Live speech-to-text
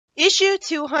Issue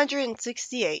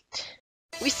 268.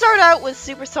 We start out with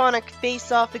Supersonic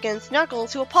face-off against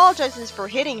Knuckles, who apologizes for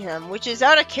hitting him, which is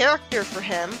out of character for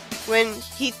him when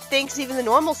he thinks even the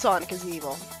normal Sonic is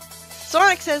evil.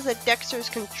 Sonic says that Dexter's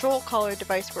control collar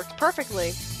device works perfectly,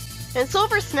 and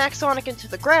Silver smacks Sonic into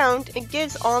the ground and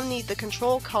gives Omni the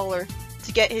control collar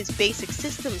to get his basic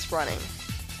systems running.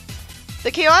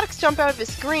 The Chaotix jump out of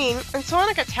his screen, and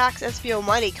Sonic attacks SBO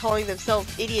Mighty, calling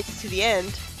themselves idiots to the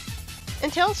end.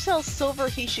 And Tails tells Silver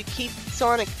he should keep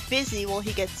Sonic busy while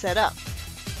he gets set up.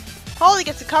 Holly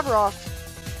gets a cover off.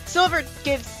 Silver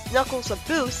gives Knuckles a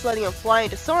boost, letting him fly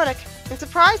into Sonic, and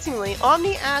surprisingly,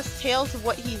 Omni asks Tails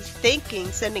what he's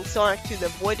thinking sending Sonic to the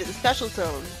void of the Special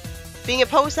Zone, being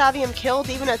opposed to having him killed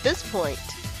even at this point.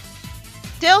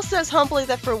 Tails says humbly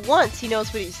that for once he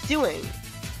knows what he's doing.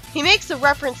 He makes a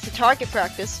reference to target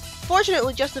practice,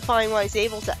 fortunately justifying why he's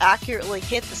able to accurately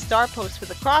hit the star post with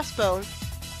a crossbow,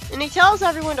 and he tells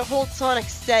everyone to hold Sonic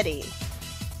steady.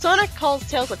 Sonic calls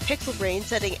Tails a pixel brain,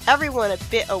 setting everyone a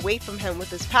bit away from him with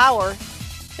his power,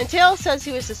 and Tails says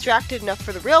he was distracted enough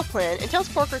for the real plan and tells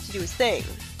Porker to do his thing.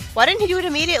 Why didn't he do it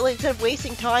immediately instead of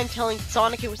wasting time telling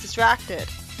Sonic he was distracted?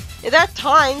 At that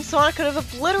time, Sonic could have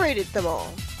obliterated them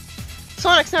all.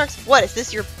 Sonic snarks, "What, is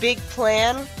this your big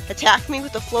plan? Attack me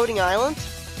with the floating island?"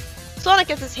 Sonic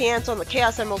gets his hands on the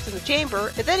Chaos Emeralds in the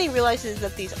chamber, and then he realizes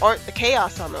that these aren't the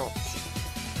Chaos Emeralds.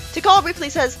 Tikal briefly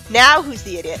says, "Now who's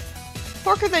the idiot?"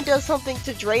 Porker then does something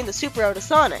to drain the super out of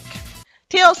Sonic.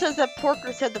 Tails says that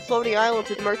Porker said the floating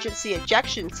island's emergency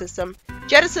ejection system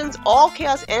jettisons all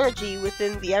Chaos energy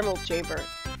within the Emerald Chamber.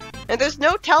 And there's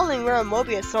no telling where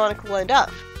Mobius Sonic will end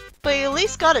up, but he at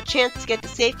least got a chance to get to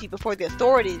safety before the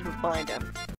authorities would find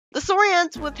him. The story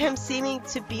ends with him seeming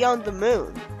to be on the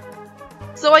moon.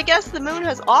 So I guess the moon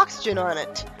has oxygen on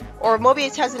it, or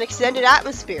Mobius has an extended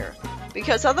atmosphere,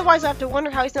 because otherwise I have to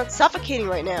wonder how he's not suffocating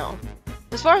right now.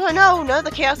 As far as I know, none of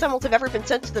the Chaos Emeralds have ever been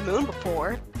sent to the moon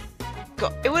before.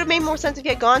 It would have made more sense if he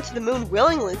had gone to the moon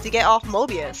willingly to get off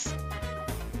Mobius.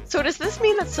 So does this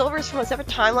mean that Silver is from a separate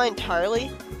timeline entirely,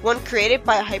 one created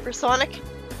by a Hypersonic?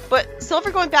 But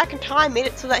Silver going back in time made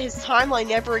it so that his timeline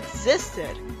never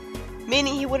existed,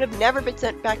 meaning he would have never been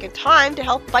sent back in time to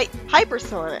help fight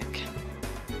Hypersonic.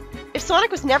 If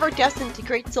Sonic was never destined to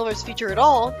create Silver's future at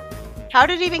all, how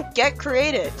did it even get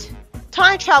created?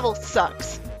 Time travel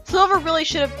sucks. Silver really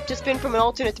should have just been from an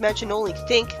alternate dimension and only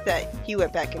think that he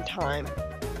went back in time.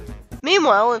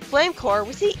 Meanwhile, in Flame Core,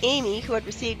 we see Amy, who had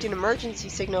received an emergency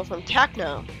signal from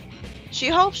Techno. She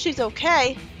hopes she's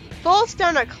okay, falls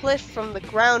down a cliff from the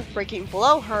ground breaking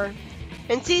below her,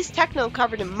 and sees Techno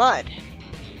covered in mud,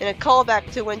 in a callback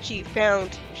to when she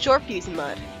found Short Fuse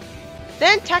mud.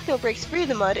 Then Techno breaks free of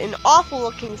the mud in an awful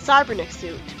looking Cybernik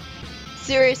suit.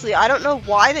 Seriously, I don't know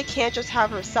why they can't just have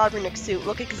her Cybernik suit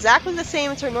look exactly the same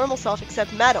as her normal self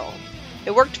except metal.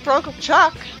 It worked for Uncle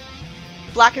Chuck.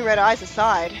 Black and red eyes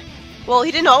aside. Well,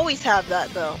 he didn't always have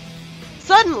that though.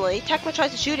 Suddenly, Techno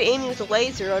tries to shoot at Amy with a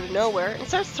laser out of nowhere and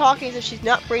starts talking as if she's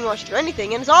not brainwashed or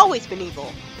anything and has always been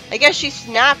evil. I guess she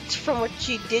snapped from what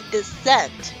she did this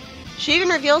set. She even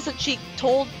reveals that she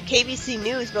told KBC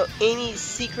News about Amy's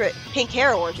secret pink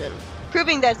hair origin,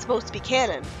 proving that it's supposed to be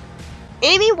canon.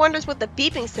 Amy wonders what the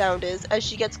beeping sound is as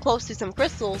she gets close to some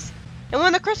crystals, and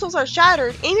when the crystals are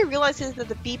shattered, Amy realizes that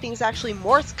the beeping is actually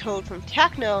Morse code from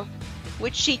Techno,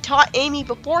 which she taught Amy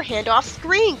beforehand off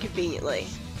screen conveniently.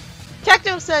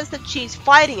 Techno says that she's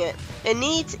fighting it, and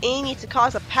needs Amy to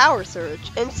cause a power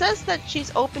surge, and says that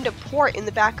she's opened a port in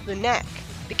the back of the neck,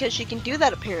 because she can do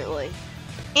that apparently.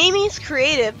 Amy's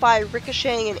created by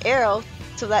ricocheting an arrow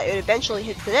so that it eventually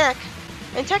hits the neck,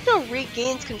 and Techno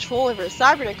regains control over her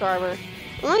Cybernik armor,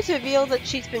 only to reveal that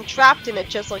she's been trapped in it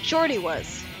just like Shorty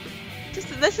was.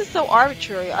 This is so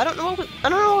arbitrary. I don't know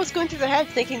what was going through their heads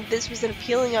thinking this was an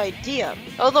appealing idea.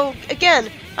 Although,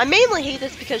 again, I mainly hate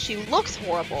this because she looks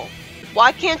horrible.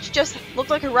 Why can't she just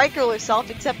look like her regular self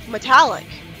except metallic?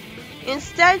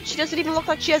 Instead, she doesn't even look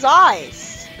like she has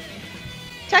eyes.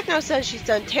 Techno says she's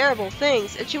done terrible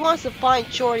things, and she wants to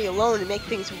find Shorty alone and make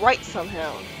things right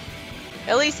somehow.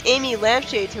 At least Amy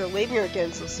lampshades her leaving her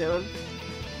again so soon.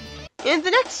 In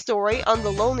the next story, on the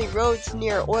lonely roads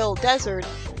near Oil Desert,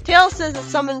 Tails says that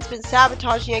someone's been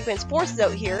sabotaging Eggman's forces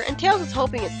out here, and Tails is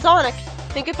hoping it's Sonic,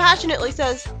 and compassionately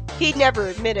says he'd never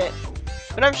admit it.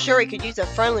 But I'm sure he could use a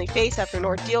friendly face after an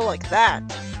ordeal like that.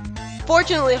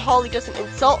 Fortunately, Holly doesn't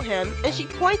insult him, and she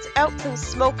points out some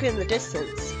smoke in the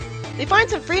distance. They find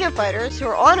some freedom fighters who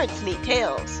are honored to meet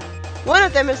Tails. One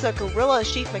of them is a gorilla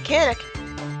chief mechanic,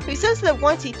 who says that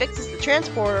once he fixes the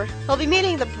transporter, he'll be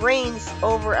meeting the brains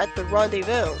over at the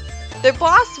rendezvous. Their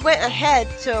boss went ahead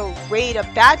to raid a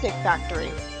Badnik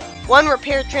factory, One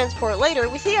repair transport later,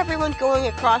 we see everyone going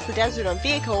across the desert on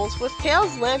vehicles, with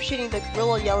Tails lampshading the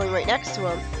gorilla yelling right next to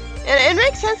him. And it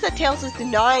makes sense that Tails is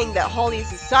denying that Holly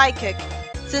is his sidekick,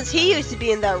 since he used to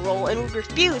be in that role and would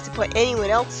refuse to put anyone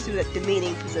else through that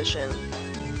demeaning position.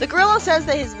 The gorilla says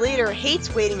that his leader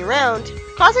hates waiting around,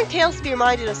 causing Tails to be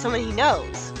reminded of someone he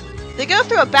knows. They go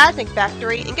through a Badnik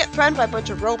factory and get threatened by a bunch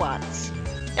of robots.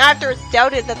 After it's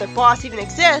doubted that their boss even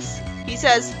exists, he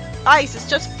says, "Ice is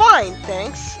just fine,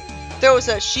 thanks." Throws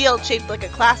a shield shaped like a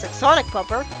classic Sonic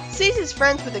bumper, sees his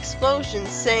friends with explosions,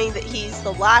 saying that he's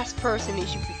the last person he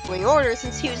should be giving orders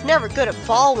since he was never good at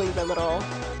following them at all.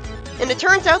 And it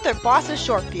turns out their boss is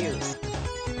short fuse.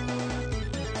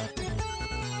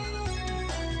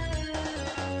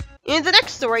 In the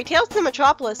next story, Tails in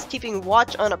Metropolis keeping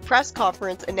watch on a press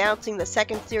conference announcing the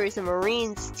second series of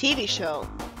Marine's TV show.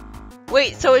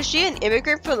 Wait, so is she an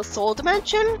immigrant from the Soul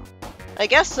Dimension? I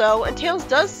guess so, and Tails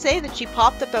does say that she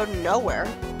popped up out of nowhere.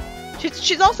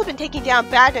 She's also been taking down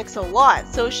badniks a lot,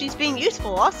 so she's being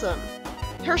useful, awesome.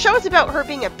 Her show is about her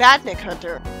being a badnik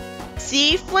hunter.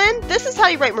 See, Flynn? This is how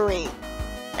you write Marine.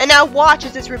 And now watch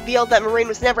as it's revealed that Marine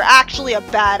was never actually a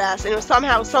badass, and it was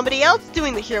somehow somebody else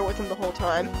doing the heroism the whole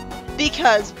time.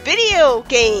 Because video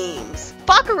games!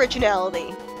 Fuck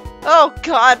originality! Oh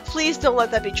god, please don't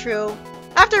let that be true.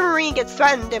 After Marine gets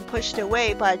threatened and pushed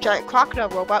away by a giant crocodile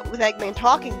robot with Eggman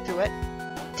talking through it,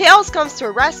 Tails comes to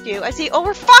her rescue. I say, oh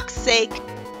for fuck's sake!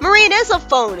 Marine is a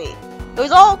phony! It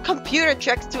was all computer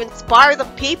tricks to inspire the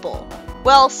people.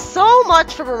 Well, so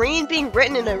much for Marine being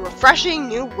written in a refreshing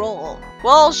new role.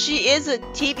 Well, she is a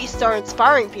TV star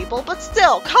inspiring people, but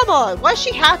still, come on, why does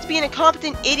she have to be an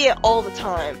incompetent idiot all the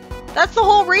time? That's the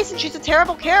whole reason she's a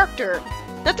terrible character.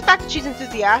 Not the fact that she's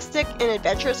enthusiastic and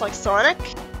adventurous like Sonic.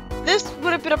 This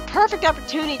would have been a perfect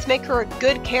opportunity to make her a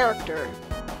good character.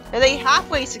 And they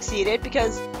halfway succeeded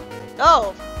because,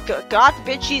 oh, God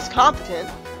forbid she's competent.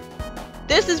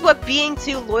 This is what being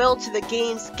too loyal to the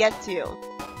games gets you.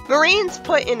 Marine's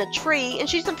put in a tree, and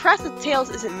she's impressed that Tails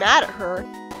isn't mad at her.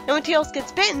 And when Tails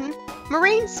gets bitten,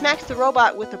 Marine smacks the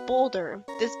robot with a boulder.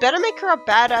 This better make her a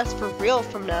badass for real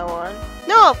from now on.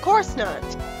 No, of course not.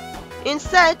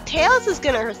 Instead, Tails is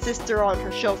gonna her sister on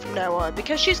her show from now on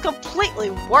because she's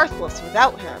completely worthless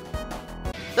without him.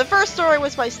 The first story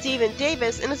was by Steven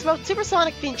Davis and is about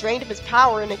Supersonic being drained of his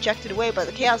power and ejected away by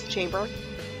the Chaos Chamber,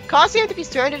 causing him to be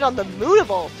stranded on the moon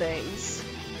of all things.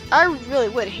 I really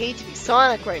would hate to be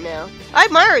Sonic right now. I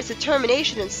admire his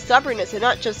determination and stubbornness and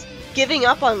not just giving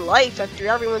up on life after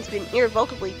everyone's been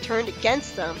irrevocably turned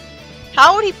against him.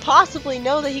 How would he possibly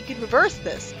know that he could reverse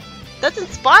this? That's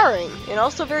inspiring, and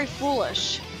also very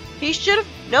foolish. He should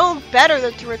have known better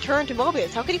than to return to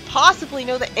Mobius. How could he possibly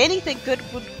know that anything good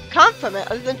would come from it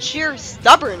other than sheer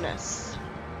stubbornness?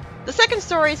 The second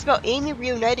story is about Amy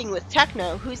reuniting with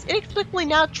Techno, who's inexplicably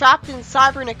now trapped in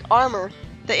cybernetic armor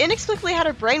that inexplicably had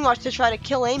her brainwashed to try to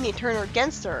kill Amy and turn her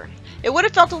against her. It would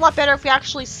have felt a lot better if we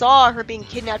actually saw her being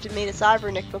kidnapped and made a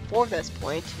cybernetic before this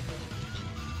point.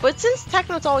 But since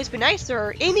Techno's always been nice to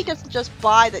her, Amy doesn't just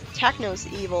buy that Techno's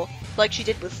evil like she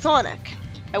did with Sonic.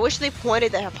 I wish they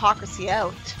pointed that hypocrisy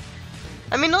out.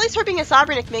 I mean, at least her being a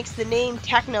cybernetic makes the name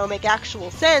Techno make actual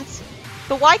sense,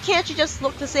 but why can't she just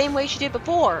look the same way she did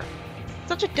before?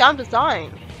 Such a dumb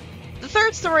design. The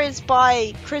third story is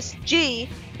by Chris G,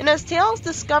 and has Tails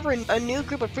discover a new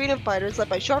group of freedom fighters led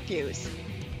by Short Fuse.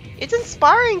 It's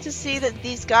inspiring to see that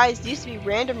these guys used to be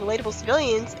random relatable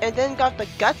civilians and then got the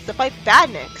guts to fight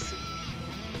badniks.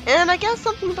 And I guess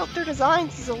something about their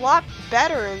designs is a lot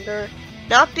better, and they're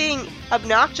not being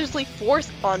obnoxiously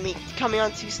forced on me coming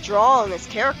on too strong as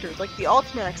characters like the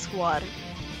Ultimax Squad.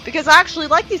 Because I actually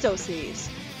like these OCs.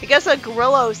 I guess a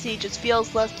Gorilla OC just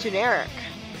feels less generic.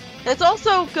 And it's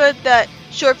also good that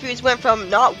Short Fuse went from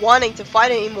not wanting to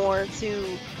fight anymore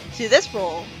to this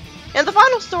role. And the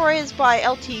final story is by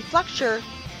LT Fletcher,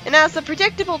 and has the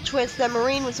predictable twist that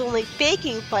Marine was only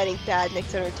faking fighting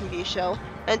badniks in her TV show,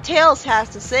 and Tails has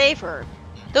to save her.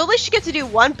 Though at least she gets to do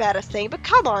one badass thing, but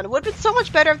come on, it would have been so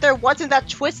much better if there wasn't that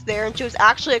twist there and she was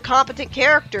actually a competent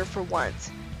character for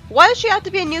once. Why does she have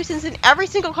to be a nuisance in every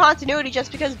single continuity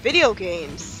just because video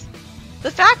games?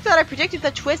 The fact that I predicted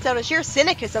the twist out of sheer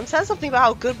cynicism says something about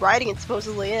how good writing it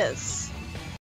supposedly is.